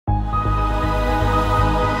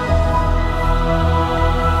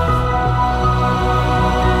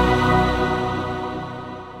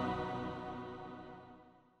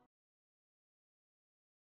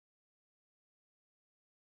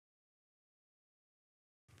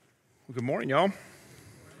Well, good morning, y'all.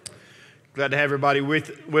 Glad to have everybody with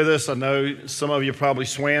us. I know some of you probably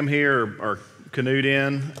swam here or canoed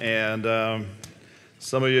in, and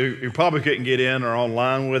some of you probably couldn't get in are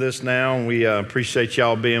online with us now. And we appreciate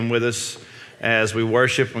y'all being with us as we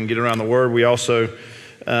worship and get around the Word. We also,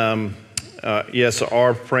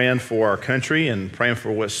 are praying for our country and praying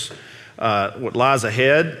for what lies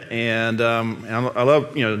ahead. And I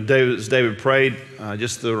love, as David prayed,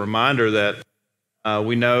 just the reminder that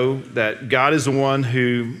we know that God is the one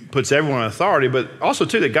who puts everyone in authority, but also,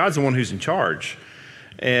 too, that God's the one who's in charge.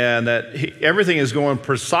 And that everything is going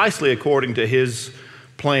precisely according to His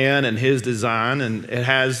plan and His design, and it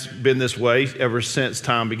has been this way ever since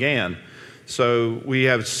time began. So we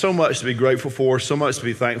have so much to be grateful for, so much to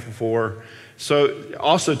be thankful for. So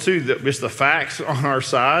also, too, that just the facts on our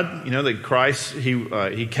side, that Christ,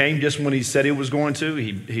 He came just when He said He was going to.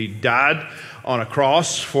 He died on a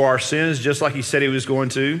cross for our sins, just like He said He was going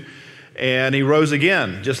to. And He rose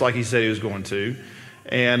again, just like He said He was going to.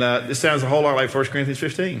 And this sounds a whole lot like 1 Corinthians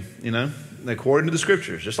 15, according to the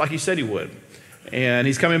Scriptures, just like He said He would. And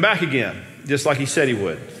He's coming back again, just like He said He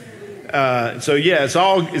would. It's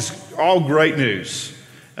all great news.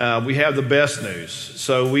 We have the best news.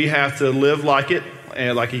 So we have to live like it,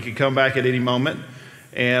 and like He could come back at any moment.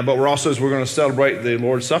 But we're also, as we're going to celebrate the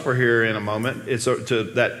Lord's Supper here in a moment, it's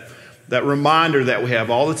that reminder that we have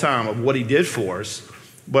all the time of what He did for us,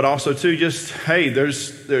 but also too, just, hey,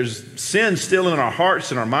 there's sin still in our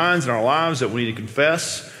hearts and our minds and our lives that we need to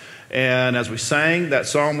confess. And as we sang that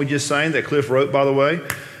song we just sang, that Cliff wrote, by the way,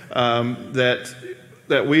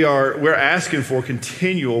 that we're asking for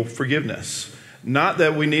continual forgiveness. Not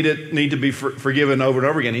that we need to be forgiven over and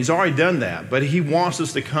over again. He's already done that, but He wants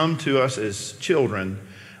us to come to us as children,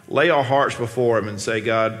 lay our hearts before Him and say,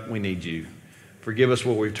 God, we need You. Forgive us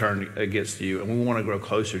what we've turned against You, and we want to grow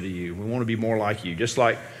closer to You. We want to be more like You, just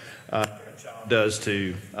like a child does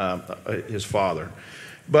to his father.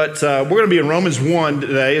 But we're going to be in Romans 1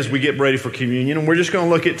 today as we get ready for communion, and we're just going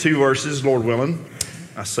to look at 2 verses, Lord willing.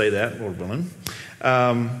 I say that, Lord willing.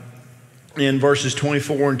 In verses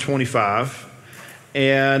 24 and 25.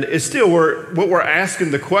 And it's still, what we're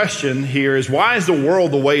asking the question here is, why is the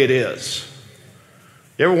world the way it is?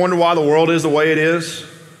 You ever wonder why the world is the way it is?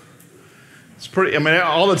 It's pretty,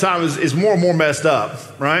 all the time is more and more messed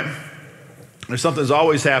up, right? There's something's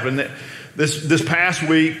always happened. This past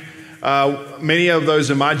week, many of those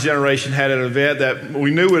in my generation had an event that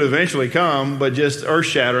we knew would eventually come, but just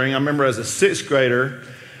earth-shattering. I remember as a 6th grader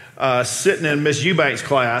sitting in Miss Eubanks'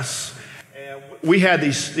 class, and we had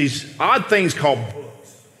these odd things called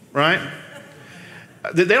books, right?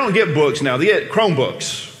 They don't get books now. They get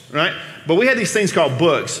Chromebooks, right? But we had these things called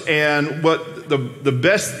books, and what the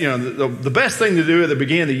best thing to do at the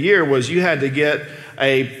beginning of the year was you had to get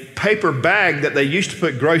a paper bag that they used to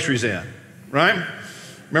put groceries in, right?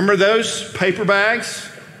 Remember those paper bags?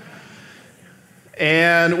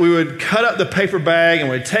 And we would cut up the paper bag and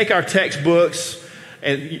we'd take our textbooks,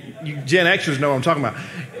 and you Gen Xers know what I'm talking about.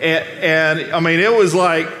 And it was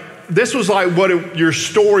like, this was like what your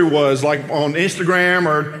story was like on Instagram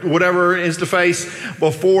or whatever, InstaFace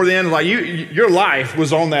before then. Like your life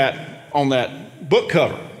was on that book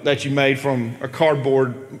cover that you made from a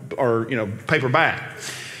cardboard or paper bag.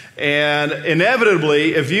 And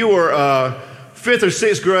inevitably, if you were a 5th or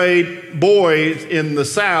 6th grade boy in the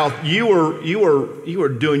South, you were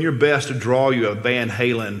doing your best to draw you a Van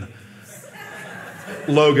Halen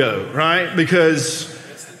logo, right? Because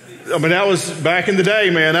that was back in the day,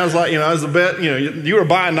 man. That was like, that was the best. You were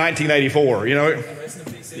buying 1984.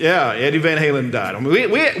 Yeah, Eddie Van Halen died.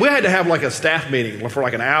 We had to have like a staff meeting for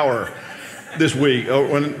like an hour this week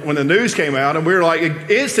when the news came out, and we were like an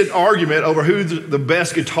instant argument over who's the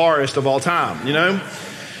best guitarist of all time.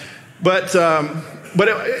 But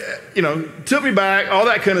it took me back, all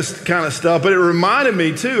that kind of stuff. But it reminded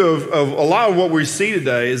me too of a lot of what we see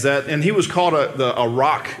today is that, and he was called a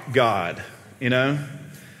rock god,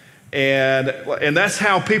 And that's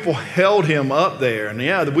how people held him up there. And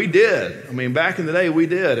yeah, we did. Back in the day, we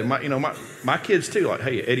did. And my kids too, like,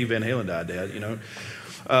 hey, Eddie Van Halen died, Dad,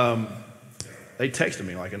 They texted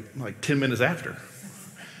me like 10 minutes after.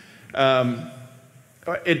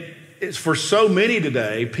 It's for so many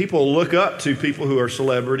today, people look up to people who are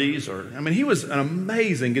celebrities. He was an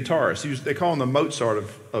amazing guitarist. They call him the Mozart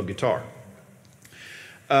of guitar.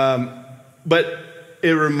 But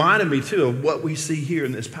it reminded me too of what we see here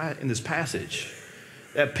in this passage,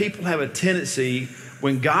 that people have a tendency,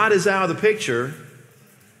 when God is out of the picture,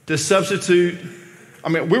 to substitute.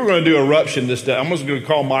 We were going to do Eruption this day. I'm just going to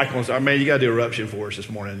call Michael and say, man, you got to do Eruption for us this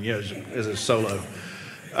morning, as a solo.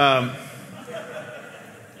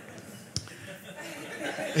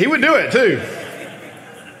 He would do it too.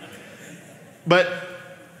 But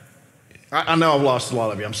I know I've lost a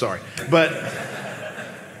lot of you, I'm sorry. But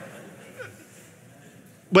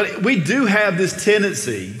we do have this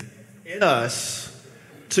tendency in us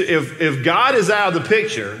to, if God is out of the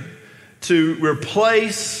picture, to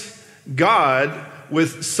replace God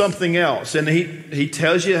with something else. And he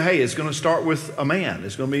tells you, hey, it's going to start with a man.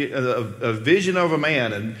 It's going to be a vision of a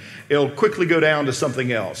man, and it'll quickly go down to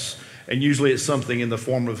something else. And usually it's something in the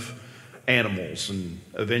form of animals and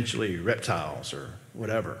eventually reptiles or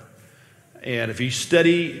whatever. And if you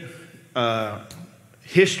study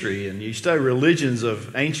history and you study religions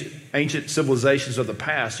of ancient civilizations of the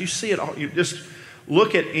past, you see it all. You just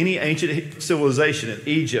look at any ancient civilization in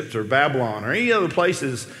Egypt or Babylon or any other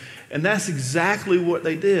places, and that's exactly what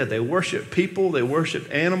they did. They worshiped people, they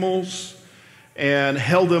worshiped animals, and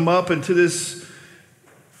held them up into this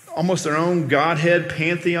almost their own Godhead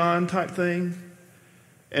pantheon type thing.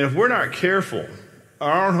 And if we're not careful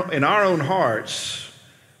in our own hearts,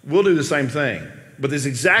 we'll do the same thing. But this is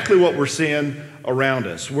exactly what we're seeing around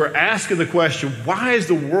us. We're asking the question, why is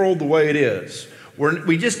the world the way it is?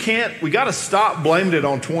 We just can't, we got to stop blaming it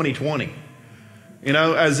on 2020.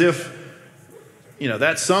 As if,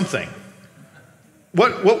 that's something.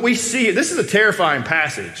 What we see, this is a terrifying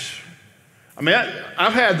passage. I mean,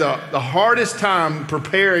 I've had the hardest time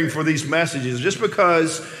preparing for these messages just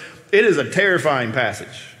because it is a terrifying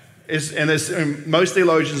passage. And most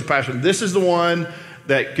theologians, this is the one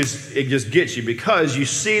that it just gets you, because you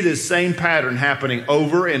see this same pattern happening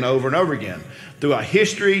over and over and over again. Throughout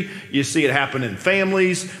history, you see it happen in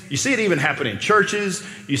families. You see it even happen in churches.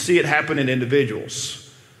 You see it happen in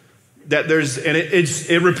individuals.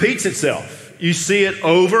 It repeats itself. You see it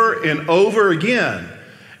over and over again.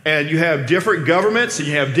 And you have different governments and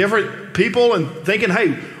you have different people and thinking,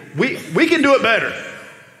 hey, we can do it better.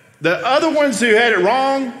 The other ones who had it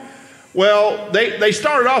wrong, well, they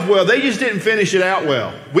started off well. They just didn't finish it out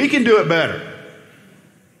well. We can do it better.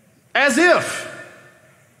 As if.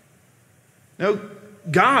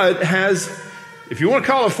 God has, if you want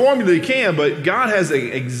to call it a formula, you can, but God has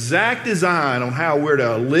an exact design on how we're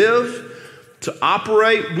to live, to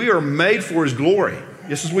operate. We are made for His glory,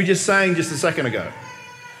 just as we just sang just a second ago.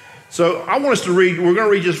 So I want us to read, we're going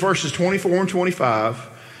to read just verses 24 and 25.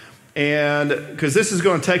 And because this is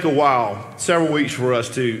going to take a while, several weeks for us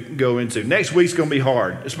to go into. Next week's going to be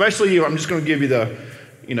hard, especially I'm just going to give you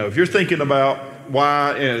if you're thinking about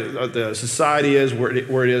why the society is where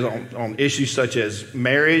it is on issues such as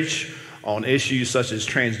marriage, on issues such as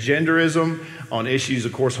transgenderism, on issues,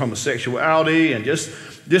 of course, homosexuality, and just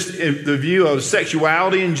the view of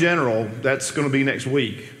sexuality in general, that's going to be next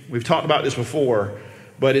week. We've talked about this before,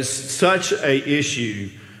 but it's such an issue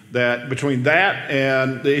that between that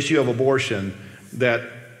and the issue of abortion, that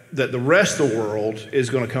the rest of the world is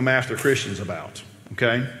going to come after Christians about,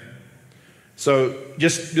 okay? So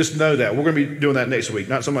just know that. We're going to be doing that next week,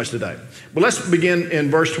 not so much today. But let's begin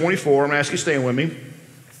in verse 24. I'm going to ask you to stand with me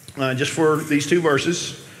just for these two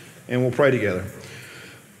verses, and we'll pray together.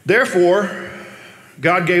 Therefore,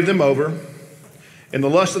 God gave them over in the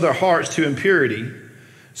lust of their hearts to impurity,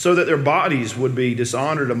 so that their bodies would be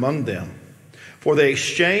dishonored among them. For they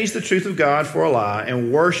exchanged the truth of God for a lie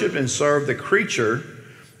and worshiped and served the creature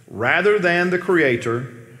rather than the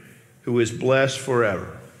Creator, who is blessed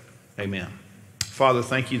forever. Amen. Father,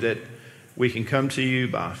 thank you that we can come to you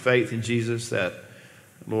by faith in Jesus, that,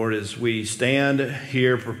 Lord, as we stand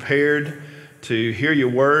here prepared to hear your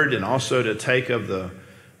word and also to take of the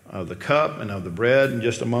cup and of the bread in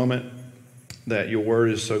just a moment, that your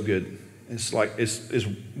word is so good. It's like it's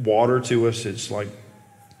water to us. It's like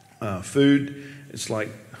food. It's like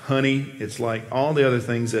honey. It's like all the other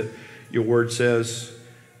things that your word says,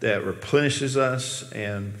 that replenishes us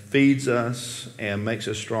and feeds us and makes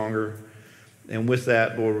us stronger. And with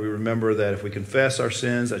that, Lord, we remember that if we confess our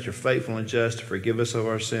sins, that you're faithful and just to forgive us of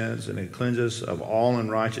our sins and to cleanse us of all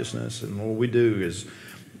unrighteousness. And what we do is,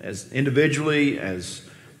 as individually, as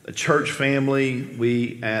a church family,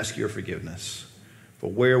 we ask your forgiveness for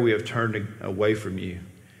where we have turned away from you.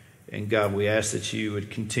 And God, we ask that you would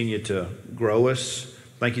continue to grow us.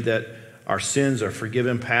 Thank you that our sins are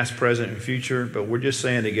forgiven, past, present, and future. But we're just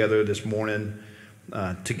saying together this morning,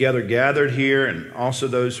 together gathered here, and also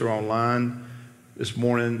those who are online this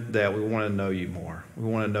morning, that we want to know you more. We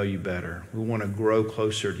want to know you better. We want to grow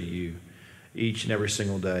closer to you each and every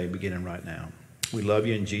single day, beginning right now. We love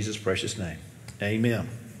you in Jesus' precious name. Amen.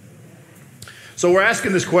 So we're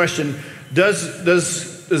asking this question,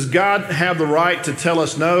 does God have the right to tell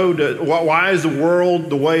us no? Why is the world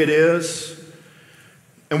the way it is?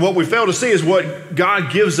 And what we fail to see is what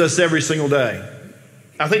God gives us every single day.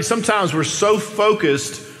 I think sometimes we're so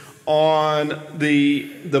focused on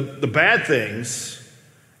the bad things.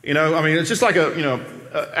 You know, I mean, it's just like a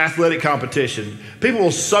athletic competition. People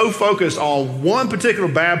will so focus on one particular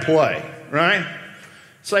bad play, right?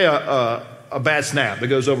 Say a bad snap that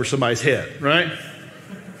goes over somebody's head, right?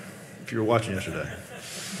 If you were watching yesterday.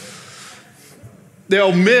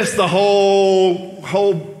 They'll miss the whole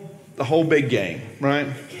big game, right?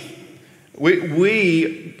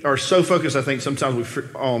 We are so focused, I think, sometimes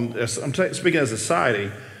I'm speaking as a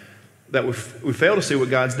society, that we fail to see what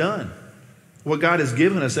God's done, what God has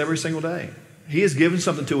given us every single day. He has given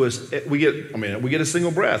something to us. We get a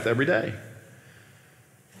single breath every day.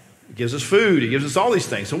 He gives us food. He gives us all these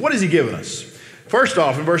things. So what has he given us? First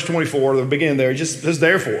off, in verse 24, the beginning there, just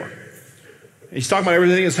therefore. He's talking about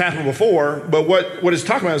everything that's happened before, but what he's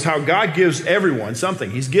talking about is how God gives everyone something.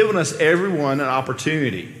 He's given us everyone an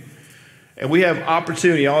opportunity. And we have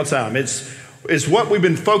opportunity all the time. It's what we've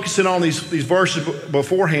been focusing on these verses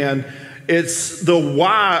beforehand. It's the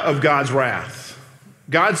why of God's wrath.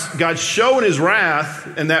 God's showing his wrath,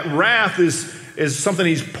 and that wrath is something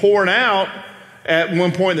he's pouring out at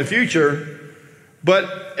one point in the future.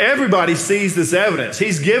 But everybody sees this evidence.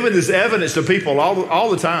 He's given this evidence to people all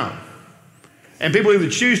the time. And people either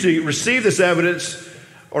choose to receive this evidence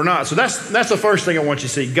or not. So that's the first thing I want you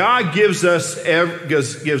to see. God gives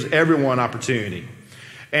everyone opportunity.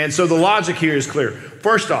 And so the logic here is clear.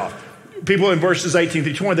 First off, people in verses 18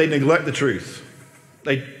 through 20, they neglect the truth.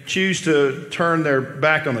 They choose to turn their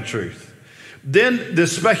back on the truth. Then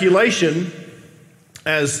this speculation,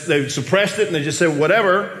 as they've suppressed it and they just say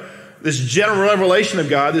whatever, this general revelation of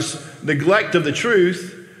God, this neglect of the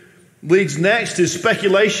truth, leads next to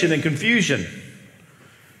speculation and confusion.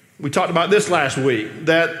 We talked about this last week,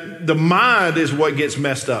 that the mind is what gets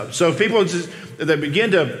messed up. So if people they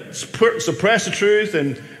begin to suppress the truth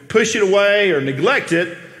and push it away or neglect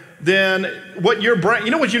it, then what your brain,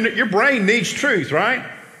 your brain needs truth, right?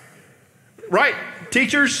 Right,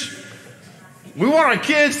 teachers? We want our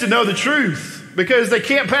kids to know the truth because they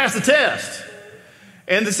can't pass the test.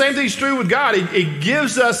 And the same thing's true with God. He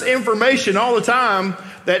gives us information all the time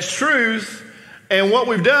that's truth. And what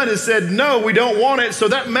we've done is said, no, we don't want it. So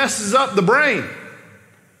that messes up the brain.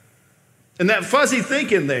 And that fuzzy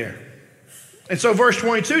thinking there. And so verse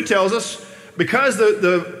 22 tells us, because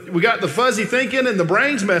we got the fuzzy thinking and the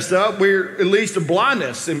brain's messed up, it leads to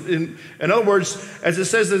blindness. In other words, as it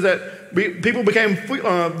says that people became,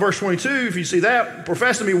 verse 22, if you see that,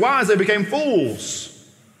 professing to be wise, they became fools.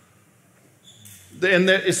 And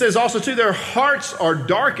it says also too, their hearts are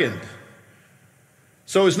darkened.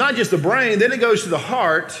 So it's not just the brain, then it goes to the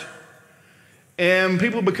heart, and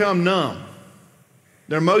people become numb.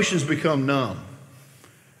 Their emotions become numb.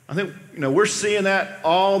 I think, we're seeing that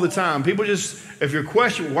all the time. People just, if you're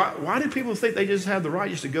questioning, why do people think they just have the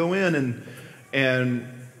right just to go in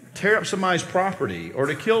and tear up somebody's property or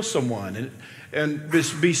to kill someone and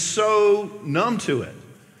just be so numb to it?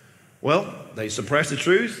 Well, they suppress the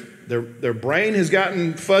truth. Their brain has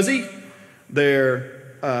gotten fuzzy. They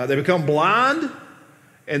become blind.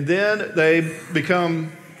 And then they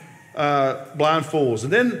become blind fools.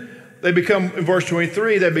 And then they become, in verse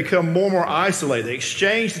 23, they become more and more isolated. They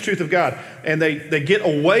exchange the truth of God, and they get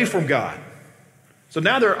away from God. So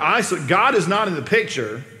now they're isolated. God is not in the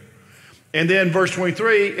picture. And then verse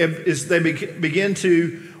 23, they begin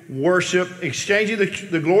to worship, exchanging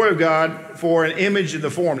the glory of God for an image in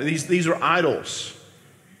the form. These are idols.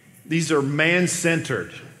 These are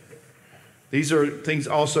man-centered. These are things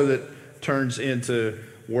also that turns into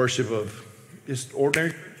worship of just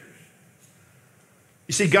ordinary.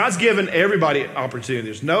 You see, God's given everybody opportunity.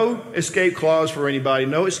 There's no escape clause for anybody,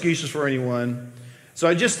 no excuses for anyone. So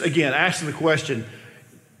I just, again, asking the question,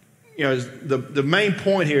 the main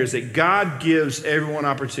point here is that God gives everyone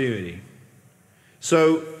opportunity.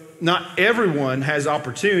 So not everyone has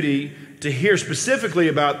opportunity to hear specifically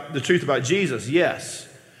about the truth about Jesus, yes.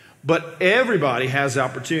 But everybody has the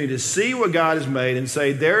opportunity to see what God has made and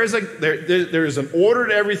say there is an order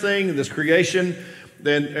to everything in this creation.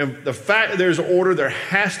 Then the fact that there's an order, there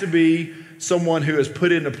has to be someone who has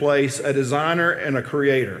put into place a designer and a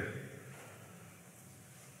creator.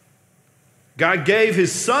 God gave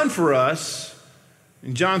his son for us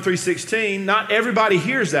in John 3:16. Not everybody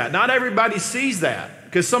hears that. Not everybody sees that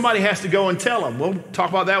because somebody has to go and tell them. We'll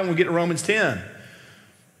talk about that when we get to Romans 10.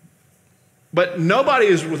 But nobody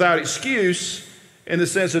is without excuse in the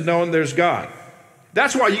sense of knowing there's God.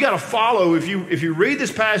 That's why you got to follow, if you read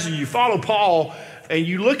this passage, you follow Paul and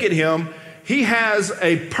you look at him, he has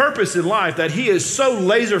a purpose in life that he is so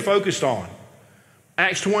laser focused on.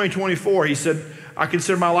 Acts 20:24, he said, I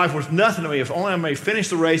consider my life worth nothing to me if only I may finish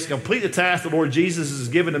the race and complete the task the Lord Jesus has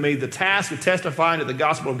given to me, the task of testifying to the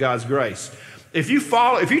gospel of God's grace. If you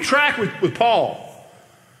track with Paul,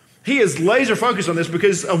 he is laser focused on this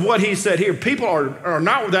because of what he said here. People are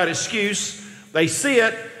not without excuse. They see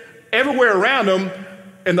it everywhere around them,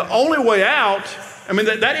 and the only way out, I mean,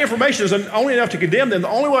 that information is only enough to condemn them. The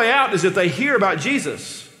only way out is if they hear about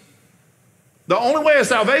Jesus. The only way of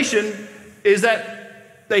salvation is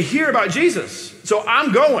that they hear about Jesus. So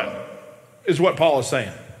I'm going, is what Paul is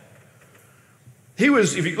saying. He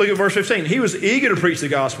was, if you look at verse 15, he was eager to preach the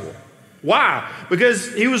gospel. Why?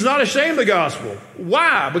 Because he was not ashamed of the gospel.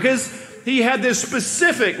 Why? Because he had this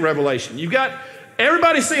specific revelation. You've got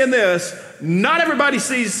everybody seeing this. Not everybody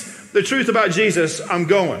sees the truth about Jesus. I'm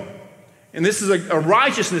going. And this is a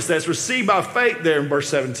righteousness that's received by faith there in verse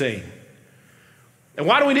 17. And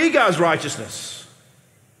why do we need God's righteousness?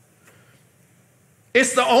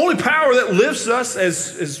 It's the only power that lifts us,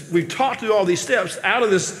 as we've talked through all these steps, out of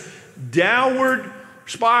this downward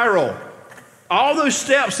spiral. All those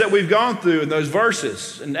steps that we've gone through in those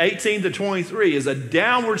verses in 18 to 23 is a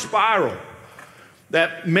downward spiral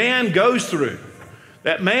that man goes through,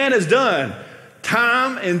 that man has done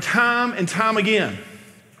time and time and time again.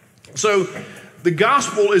 So the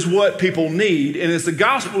gospel is what people need, and as the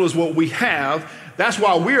gospel is what we have, that's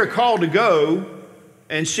why we are called to go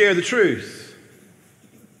and share the truth.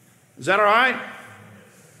 Is that all right?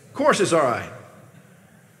 Of course it's all right.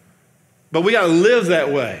 But we got to live that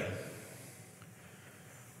way.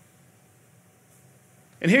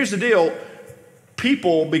 And here's the deal.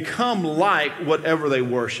 People become like whatever they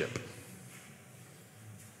worship.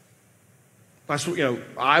 That's what,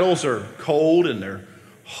 idols are cold and they're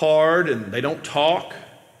hard and they don't talk,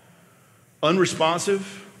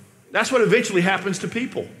 unresponsive. That's what eventually happens to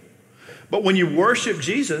people. But when you worship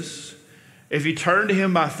Jesus, if you turn to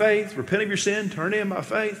him by faith, repent of your sin, turn to him by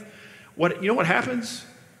faith, you know what happens?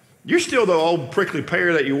 You're still the old prickly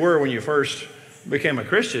pear that you were when you first became a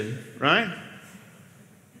Christian, right?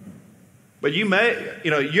 But you're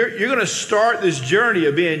going to start this journey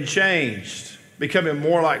of being changed, becoming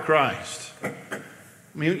more like Christ. I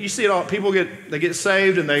mean, you see it all. People get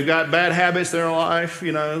saved and they've got bad habits in their life.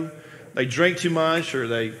 They drink too much or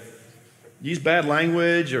they use bad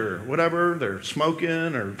language or whatever. They're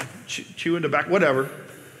smoking or chewing tobacco, whatever.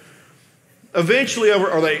 Eventually,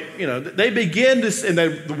 they begin to, and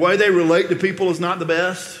the way they relate to people is not the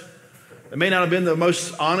best. They may not have been the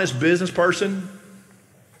most honest business person.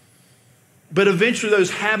 But eventually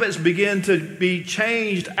those habits begin to be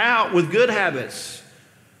changed out with good habits.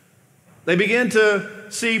 They begin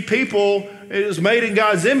to see people as made in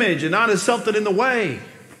God's image and not as something in the way.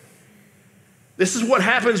 This is what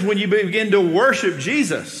happens when you begin to worship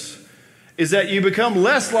Jesus, is that you become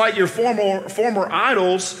less like your former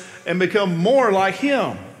idols and become more like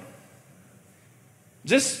him.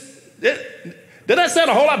 Did that sound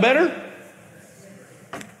a whole lot better?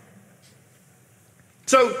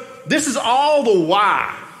 So this is all the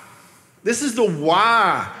why. This is the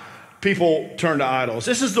why people turn to idols.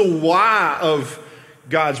 This is the why of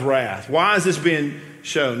God's wrath. Why is this being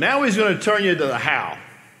shown? Now he's going to turn you to the how.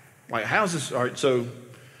 Like, how's this? All right, so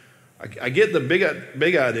I get the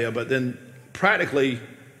big idea, but then practically,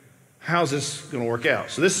 how's this going to work out?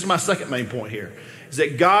 So this is my second main point here, is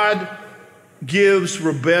that God gives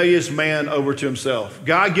rebellious man over to himself.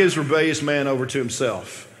 God gives rebellious man over to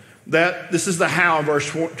himself. This is the how in verse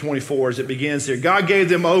 24 as it begins here. God gave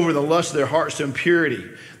them over in the lust of their hearts to impurity.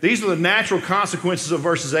 These are the natural consequences of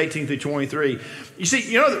verses 18 through 23. You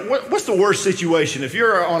see, what's the worst situation? If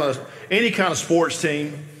you're on any kind of sports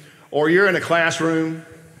team or you're in a classroom,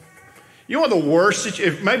 you know what the worst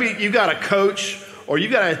situation, if maybe you got a coach or you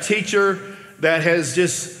got a teacher that has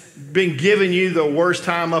just been giving you the worst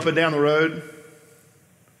time up and down the road.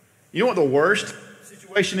 You know what the worst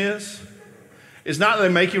situation is? It's not that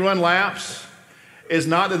they make you run laps. It's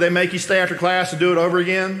not that they make you stay after class and do it over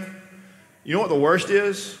again. You know what the worst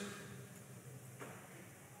is?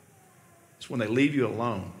 It's when they leave you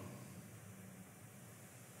alone.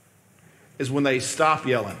 It's when they stop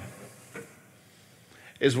yelling.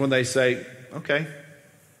 It's when they say, okay,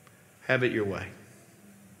 have it your way.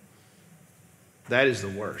 That is the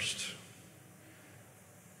worst.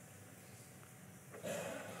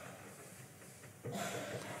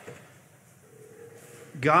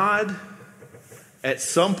 God, at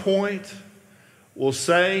some point, will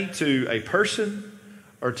say to a person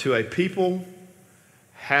or to a people,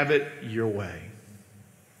 have it your way.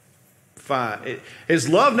 Fine. His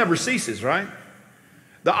love never ceases, right?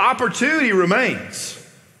 The opportunity remains.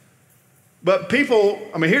 But people,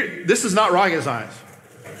 this is not rocket science.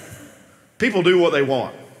 People do what they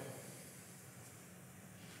want.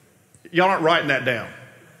 Y'all aren't writing that down.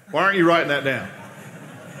 Why aren't you writing that down?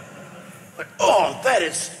 Like, oh,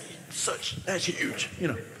 that's huge, you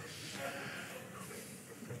know.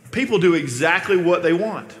 People do exactly what they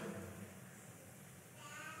want.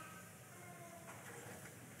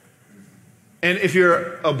 And if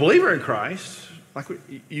you're a believer in Christ, like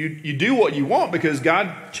you do what you want because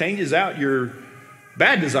God changes out your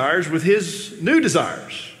bad desires with his new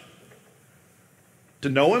desires. To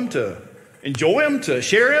know him, to enjoy him, to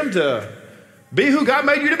share him, to be who God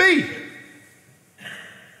made you to be.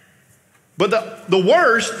 But the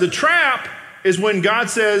worst, the trap, is when God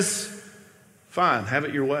says, fine, have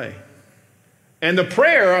it your way. And the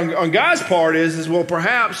prayer on God's part is, well,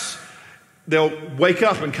 perhaps they'll wake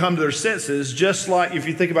up and come to their senses, just like if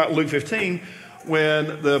you think about Luke 15,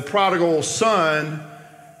 when the prodigal son,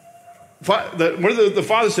 the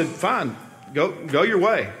father said, fine, go your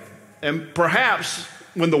way. And perhaps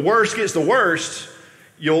when the worst gets the worst,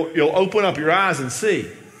 you'll open up your eyes and see.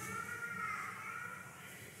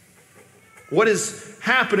 What is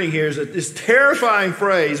happening here is that this terrifying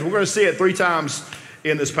phrase, we're going to see it 3 times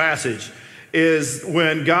in this passage, is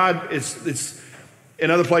when God, it's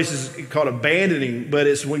in other places called abandoning, but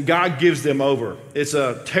it's when God gives them over. It's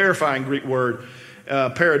a terrifying Greek word,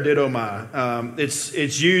 paradidomai.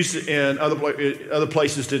 It's used in other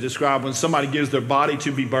places to describe when somebody gives their body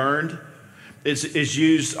to be burned. It's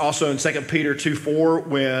used also in 2 Peter 2:4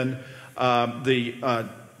 when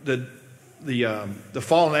the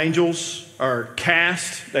fallen angels are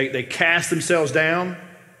cast. They cast themselves down.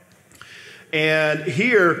 And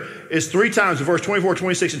here is 3 times in verse 24,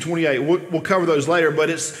 26, and 28. We'll cover those later, but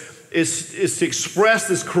it's to express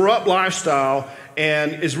this corrupt lifestyle,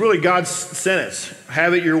 and it's really God's sentence.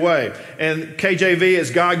 Have it your way. And KJV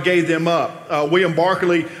is God gave them up. William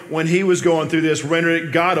Barclay, when he was going through this, rendered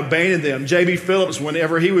it God abandoned them. J.B. Phillips,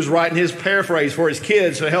 whenever he was writing his paraphrase for his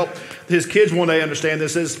kids to help his kids one day understand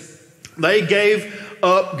this, is they gave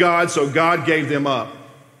up God, so God gave them up.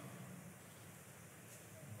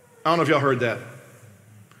 I don't know if y'all heard that.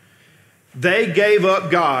 They gave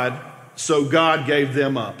up God, so God gave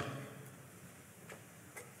them up.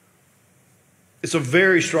 It's a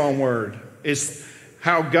very strong word. It's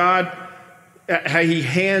how he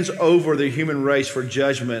hands over the human race for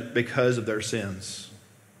judgment because of their sins.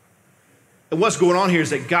 And what's going on here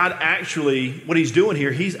is that God actually, what he's doing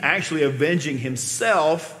here, he's actually avenging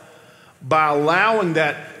himself by allowing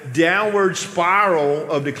that downward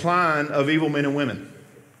spiral of decline of evil men and women.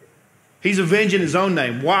 He's avenging his own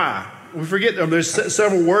name. Why? We forget there's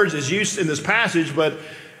several words that's used in this passage, but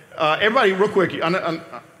everybody, real quick,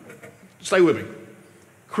 stay with me.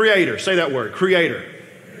 Creator, say that word. Creator.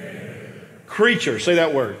 Creature, say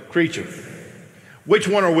that word. Creature. Which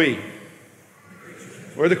one are we?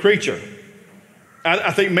 We're the creature.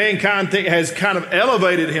 I think mankind has kind of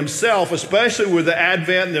elevated himself, especially with the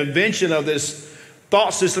advent and the invention of this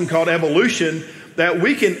thought system called evolution, that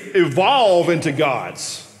we can evolve into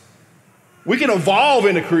gods. We can evolve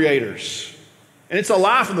into creators. And it's a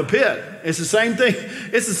lie from the pit. It's the same thing.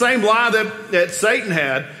 It's the same lie that Satan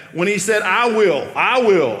had when he said, I will.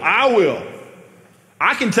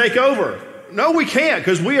 I can take over. No, we can't,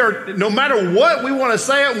 because we are, no matter what we want to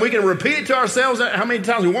say it, and we can repeat it to ourselves how many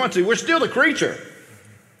times we want to, we're still the creature.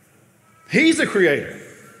 He's the creator.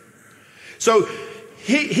 So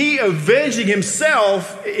he avenging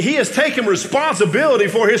himself, he has taken responsibility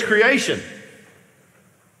for his creation.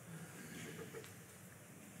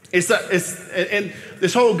 And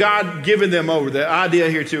this whole God giving them over, the idea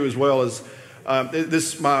here too as well is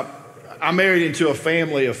I married into a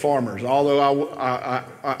family of farmers, although I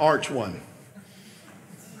aren't one.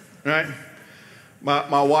 Right?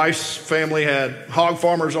 My wife's family had hog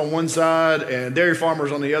farmers on one side and dairy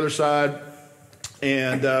farmers on the other side.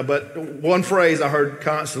 And but one phrase I heard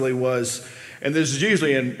constantly was, and this is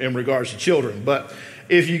usually in regards to children, but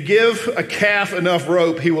if you give a calf enough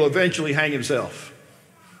rope, he will eventually hang himself.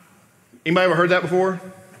 Anybody ever heard that before?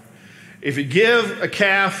 If you give a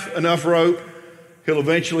calf enough rope, he'll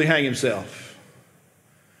eventually hang himself.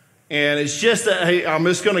 And it's just that, hey, I'm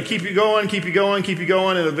just going to keep you going,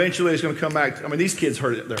 and eventually it's going to come back. I mean, these kids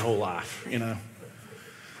heard it their whole life, you know.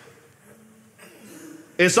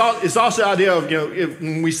 It's also the idea of,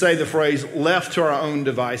 when we say the phrase, left to our own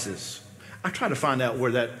devices. I tried to find out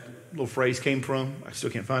where that little phrase came from. I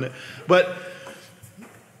still can't find it. But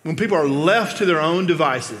when people are left to their own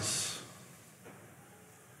devices,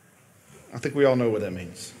 I think we all know what that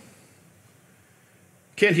means.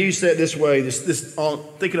 Kent Hughes said this way,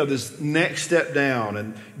 thinking of this next step down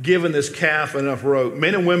and giving this calf enough rope.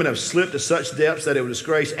 Men and women have slipped to such depths that it would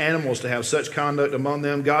disgrace animals to have such conduct among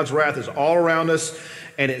them. God's wrath is all around us,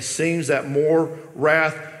 and it seems that more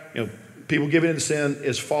wrath people giving into sin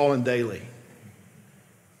is falling daily.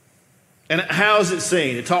 And how is it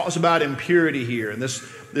seen? It talks about impurity here, and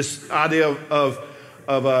this idea of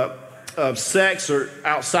sex or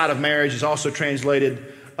outside of marriage is also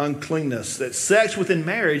translated uncleanness. That sex within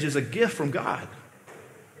marriage is a gift from God.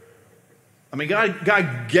 I mean,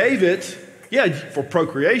 God gave it, for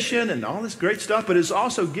procreation and all this great stuff, but it's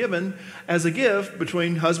also given as a gift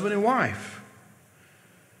between husband and wife.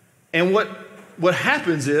 And what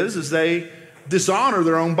happens is they dishonor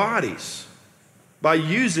their own bodies by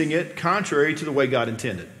using it contrary to the way God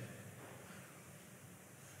intended.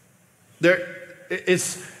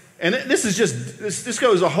 This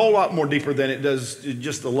goes a whole lot more deeper than it does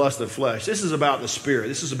just the lust of the flesh. This is about the spirit.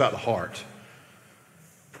 This is about the heart.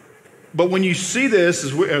 But when you see this,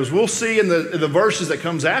 as we'll see in the verses that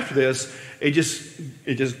comes after this, it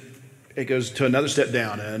goes to another step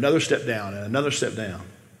down and another step down and another step down.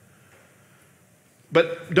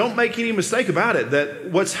 But don't make any mistake about it,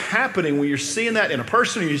 that what's happening when you're seeing that in a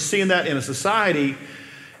person, or you're seeing that in a society,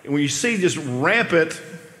 and when you see just rampant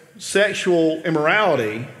sexual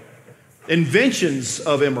immorality, inventions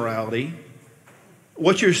of immorality,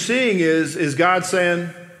 what you're seeing is God saying,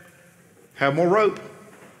 have more rope,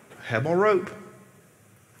 have more rope,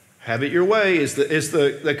 have it your way. It's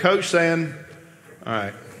the coach saying, all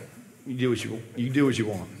right, you do what you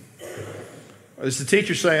want. It's the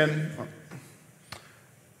teacher saying,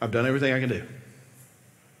 I've done everything I can do.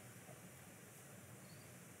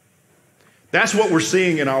 That's what we're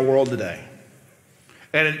seeing in our world today.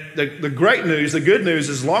 And the great news, the good news,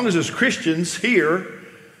 as long as there's Christians here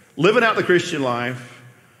living out the Christian life,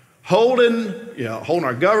 holding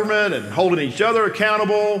our government and holding each other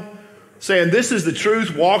accountable, saying this is the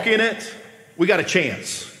truth, walk in it, we got a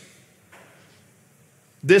chance.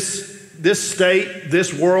 This state,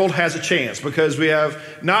 this world has a chance, because we have,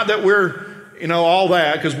 not that we're all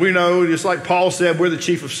that, because we know, just like Paul said, we're the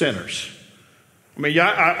chief of sinners. I mean,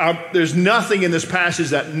 there's nothing in this passage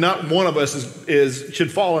that not one of us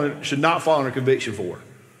should not fall under conviction for.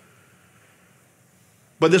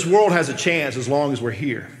 But this world has a chance as long as we're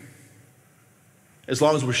here, as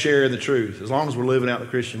long as we're sharing the truth, as long as we're living out the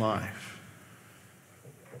Christian life.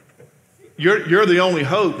 You're the only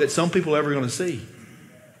hope that some people are ever going to see.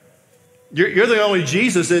 You're the only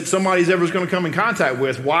Jesus that somebody's ever going to come in contact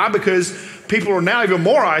with. Why? Because people are now even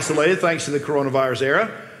more isolated thanks to the coronavirus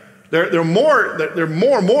era. They're more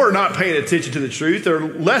and more not paying attention to the truth. They're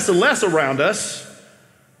less and less around us.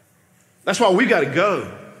 That's why we've got to go.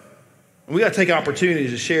 And we've got to take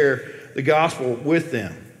opportunities to share the gospel with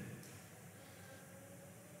them.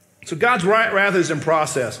 So God's wrath is in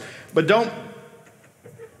process. But don't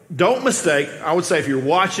mistake, I would say, if you're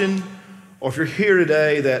watching or if you're here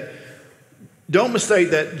today, don't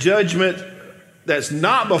mistake that judgment that's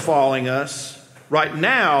not befalling us right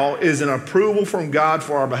now is an approval from God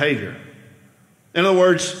for our behavior. In other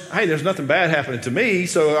words, hey, there's nothing bad happening to me,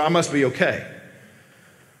 so I must be okay.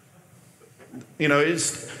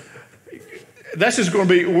 That's just going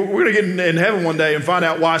to be, we're going to get in heaven one day and find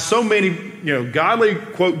out why so many, godly,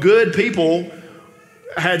 quote, good people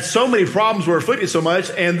had so many problems, were afflicted so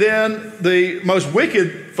much, and then the most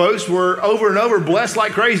wicked folks were over and over blessed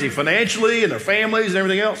like crazy, financially and their families and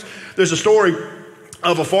everything else. There's a story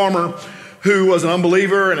of a farmer who was an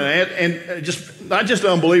unbeliever and just not just an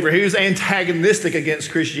unbeliever, he was antagonistic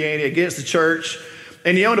against Christianity, against the church,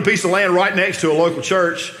 and he owned a piece of land right next to a local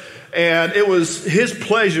church, and it was his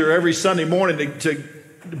pleasure every Sunday morning to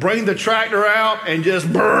bring the tractor out and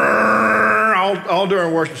just burn all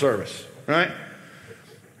during worship service, right?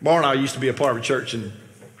 Bar and I used to be a part of a church in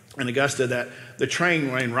Augusta that the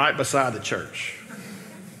train ran right beside the church.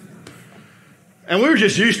 And we were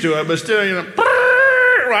just used to it, but still,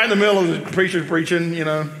 right in the middle of the preacher preaching,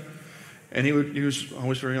 and he was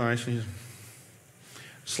always very nice.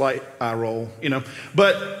 Slight eye roll,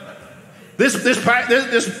 But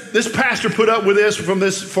this pastor put up with this from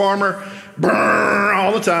this farmer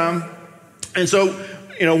all the time. And so,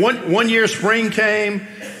 one year spring came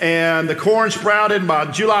and the corn sprouted. By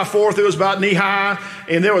July 4th, it was about knee high,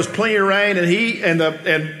 and there was plenty of rain. And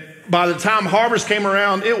by the time harvest came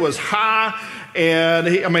around, it was high. And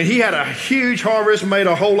he had a huge harvest, made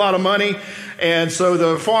a whole lot of money. And so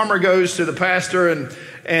the farmer goes to the pastor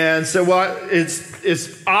and said, well,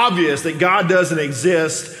 it's obvious that God doesn't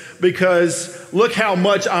exist because look how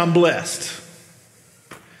much I'm blessed.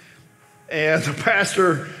 And the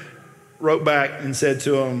pastor wrote back and said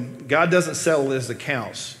to him, God doesn't settle his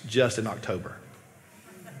accounts just in October.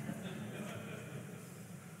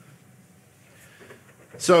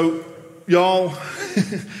 So, y'all,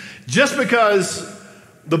 just because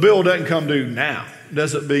the bill doesn't come due now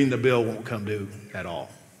doesn't mean the bill won't come due at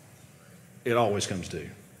all. It always comes due.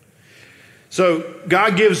 So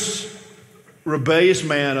God gives rebellious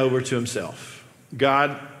man over to himself.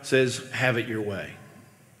 God says, have it your way.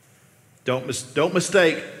 Don't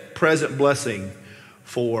mistake present blessing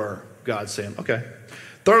for God saying, okay.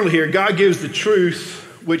 Thirdly here, God gives the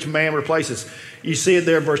truth which man replaces. You see it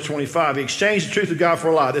there in verse 25. He exchanged the truth of God for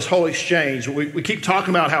a lie. This whole exchange. We keep talking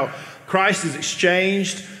about how Christ has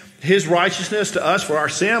exchanged his righteousness to us for our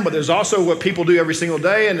sin, but there's also what people do every single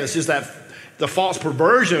day, and it's just that the false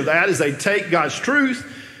perversion of that is they take God's truth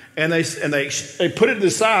and they put it to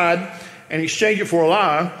the side and exchange it for a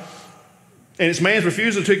lie, and it's man's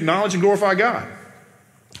refusal to acknowledge and glorify God.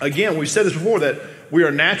 Again, we've said this before, that we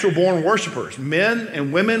are natural-born worshipers. Men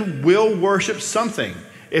and women will worship something.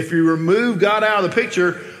 If you remove God out of the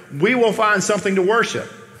picture, we will find something to worship.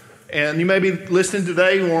 And you may be listening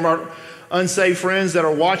today, one of our unsaved friends that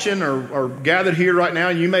are watching or gathered here right now,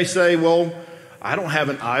 and you may say, well, I don't have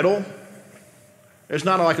an idol. There's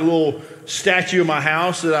not like a little statue in my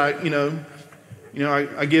house that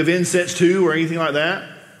I give incense to or anything like that.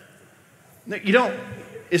 You don't.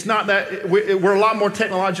 It's not that. We're a lot more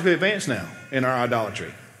technologically advanced now in our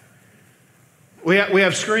idolatry. We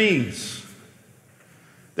have screens.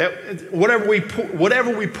 That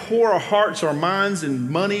whatever we pour our hearts, our minds, and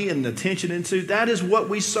money and attention into, that is what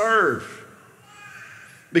we serve.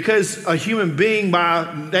 Because a human being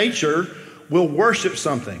by nature will worship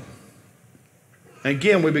something. And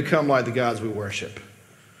again, we become like the gods we worship.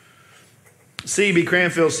 C.B.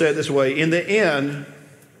 Cranfield said it this way: in the end,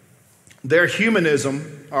 their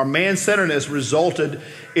humanism, our man-centeredness, resulted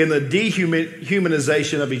in the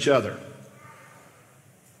dehumanization of each other.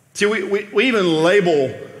 See, we even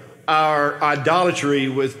label our idolatry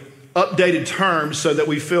with updated terms so that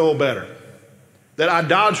we feel better. That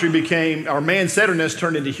idolatry became, our man-centeredness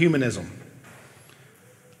turned into humanism.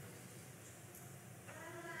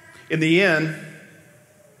 In the end,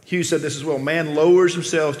 Hughes said this as well: man lowers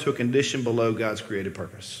himself to a condition below God's created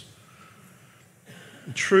purpose.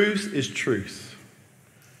 Truth is truth.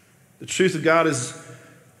 The truth of God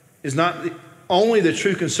is not only the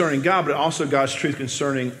truth concerning God, but also God's truth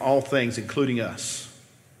concerning all things, including us.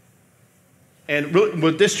 And really,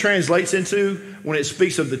 what this translates into, when it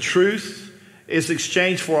speaks of the truth, is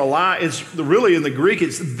exchanged for a lie. It's really, in the Greek,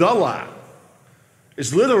 it's the lie.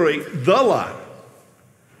 It's literally the lie.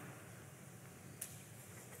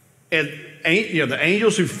 And the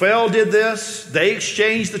angels who fell did this. They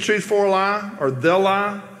exchanged the truth for a lie, or the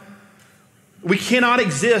lie. We cannot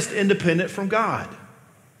exist independent from God.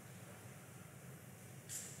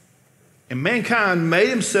 And mankind made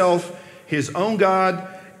himself his own God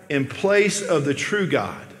in place of the true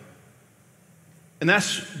God. And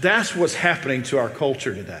that's what's happening to our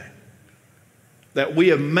culture today. That we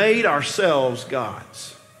have made ourselves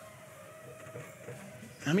gods.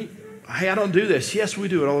 I mean, hey, I don't do this. Yes, we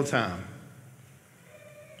do it all the time.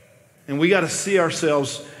 And we got to see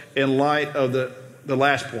ourselves in light of the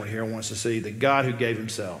last point here I want us to see, the God who gave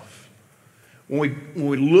himself. When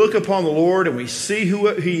we look upon the Lord and we see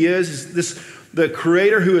who he is the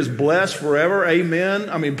creator who is blessed forever, amen.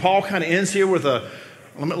 I mean, Paul kind of ends here with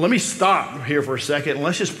let me stop here for a second and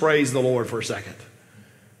let's just praise the Lord for a second.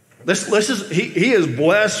 He is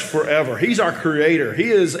blessed forever. He's our creator. He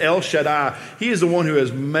is El Shaddai. He is the one who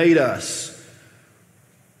has made us.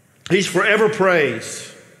 He's forever praised.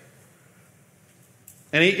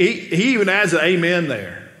 And he even adds an amen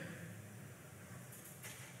there.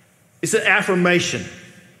 It's an affirmation.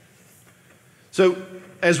 So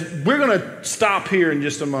as we're going to stop here in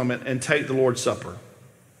just a moment and take the Lord's Supper,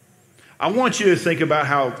 I want you to think about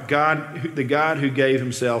how the God who gave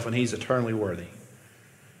himself, and he's eternally worthy.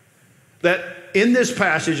 That in this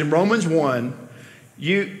passage in Romans 1,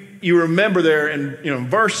 you remember there in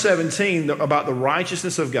verse 17 about the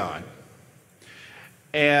righteousness of God.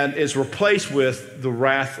 And it's replaced with the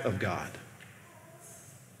wrath of God.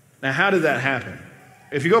 Now, how did that happen?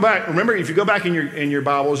 If you go back in your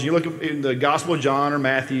Bibles, you look in the Gospel of John or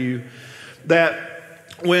Matthew,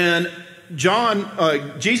 that when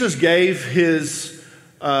Jesus gave his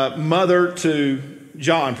mother to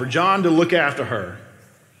John, for John to look after her,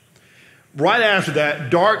 right after that,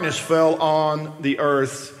 darkness fell on the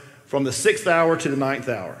earth from the 6th hour to the 9th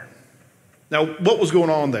hour. Now, what was going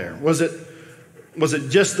on there? Was it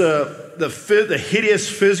just the hideous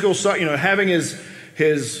physical, having his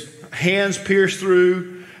hands pierced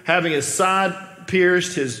through, having his side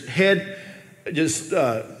pierced, his head just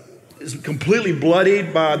is completely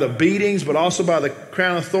bloodied by the beatings, but also by the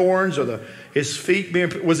crown of thorns, or his feet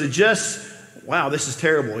being? Was it just, wow, this is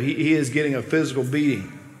terrible? He is getting a physical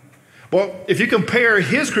beating. Well, if you compare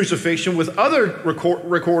his crucifixion with other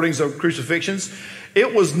recordings of crucifixions,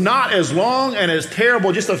 It was not as long and as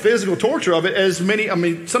terrible, just the physical torture of it, as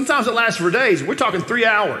sometimes it lasts for days. We're talking 3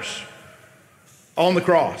 hours on the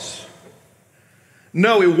cross.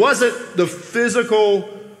 No, it wasn't the physical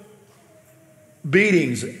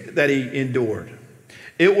beatings that he endured.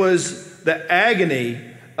 It was the agony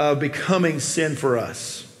of becoming sin for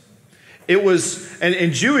us. It was,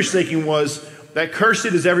 and Jewish thinking was that cursed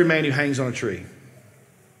is every man who hangs on a tree.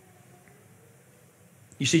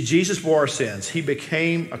 You see, Jesus bore our sins. He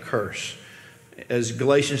became a curse. As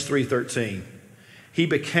Galatians 3:13, he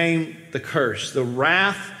became the curse, the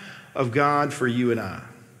wrath of God for you and I.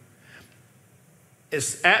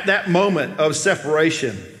 It's at that moment of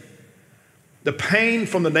separation, the pain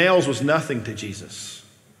from the nails was nothing to Jesus.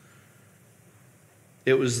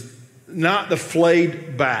 It was not the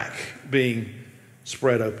flayed back being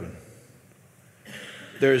spread open.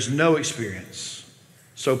 There is no experience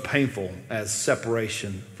so painful as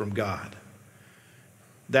separation from God.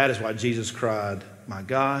 That is why Jesus cried, my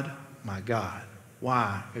God,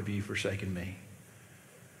 why have you forsaken me?"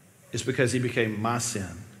 It's because he became my sin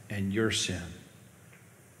and your sin.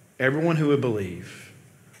 Everyone who would believe,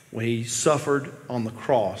 when he suffered on the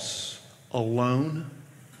cross alone,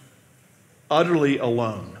 utterly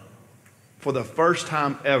alone, for the first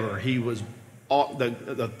time ever, he was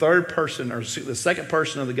the third person, or the second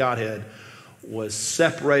person of the Godhead, was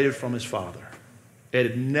separated from his Father. It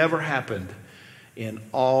had never happened in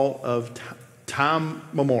all of time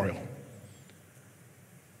memorial.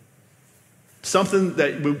 Something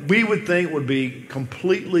that we would think would be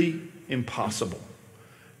completely impossible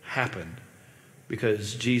happened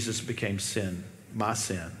because Jesus became sin, my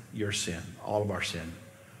sin, your sin, all of our sin,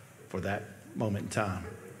 for that moment in time.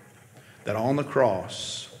 That on the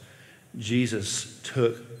cross, Jesus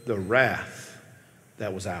took the wrath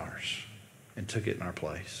that was ours and took it in our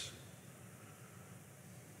place.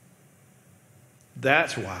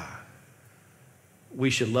 That's why we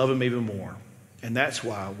should love him even more. And that's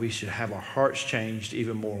why we should have our hearts changed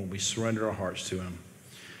even more when we surrender our hearts to him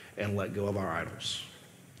and let go of our idols.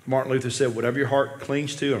 Martin Luther said, whatever your heart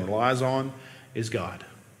clings to and relies on is God.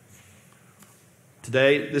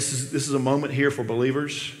 Today, this is a moment here for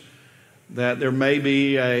believers that there may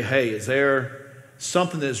be is there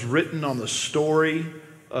something that's written on the story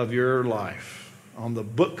of your life, on the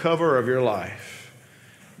book cover of your life,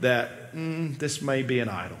 that this may be an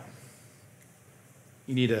idol.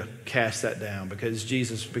 You need to cast that down because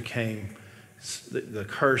Jesus became the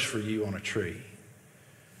curse for you on a tree.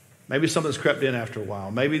 Maybe something's crept in after a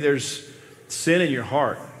while. Maybe there's sin in your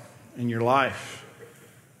heart, in your life,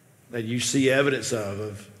 that you see evidence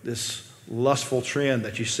of this lustful trend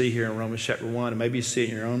that you see here in Romans chapter 1, and maybe you see it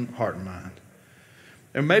in your own heart and mind.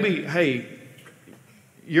 And maybe,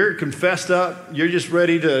 you're confessed up, you're just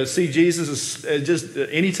ready to see Jesus as just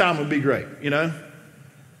any time would be great,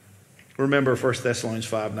 Remember 1 Thessalonians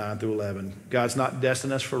 5:9-11. God's not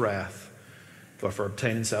destined us for wrath, but for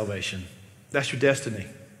obtaining salvation. That's your destiny.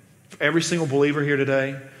 For every single believer here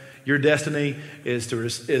today, your destiny is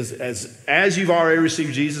as you've already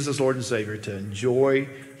received Jesus as Lord and Savior, to enjoy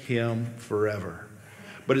him forever.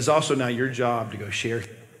 But it's also now your job to go share with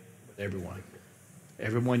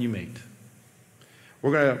everyone you meet.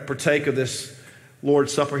 We're going to partake of this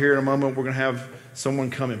Lord's Supper here in a moment. We're going to have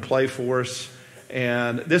someone come and play for us.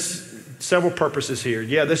 And this, several purposes here.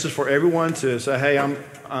 Yeah, this is for everyone to say, hey,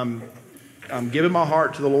 I'm giving my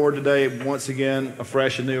heart to the Lord today once again,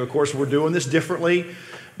 afresh and new. Of course, we're doing this differently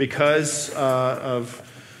because of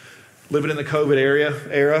living in the COVID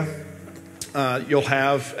era. You'll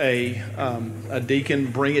have a deacon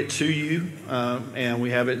bring it to you, and we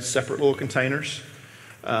have it in separate little containers.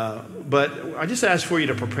 But I just ask for you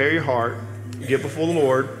to prepare your heart, get before the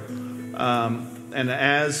Lord, and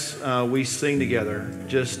as we sing together,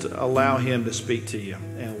 just allow him to speak to you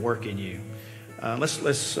and work in you. Let's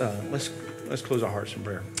close our hearts in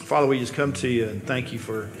prayer. Father, we just come to you and thank you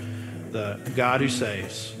for the God who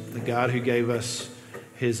saves, the God who gave us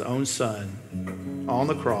his own son on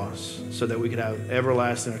the cross so that we could have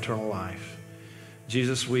everlasting eternal life.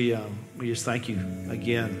 Jesus, we just thank you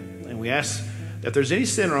again. And we ask that if there's any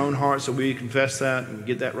sin in our own hearts, that we confess that and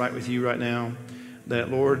get that right with you right now.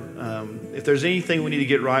 That, Lord, if there's anything we need to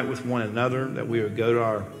get right with one another, that we would go to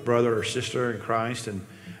our brother or sister in Christ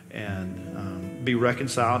and be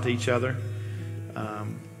reconciled to each other.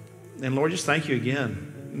 And Lord, just thank you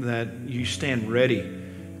again that you stand ready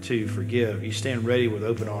to forgive. You stand ready with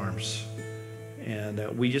open arms.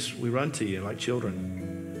 And we run to you like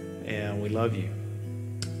children. And we love you.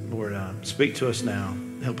 Lord, speak to us now.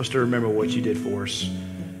 Help us to remember what you did for us.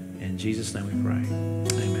 In Jesus' name we pray.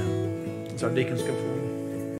 Amen. As our deacons come forward.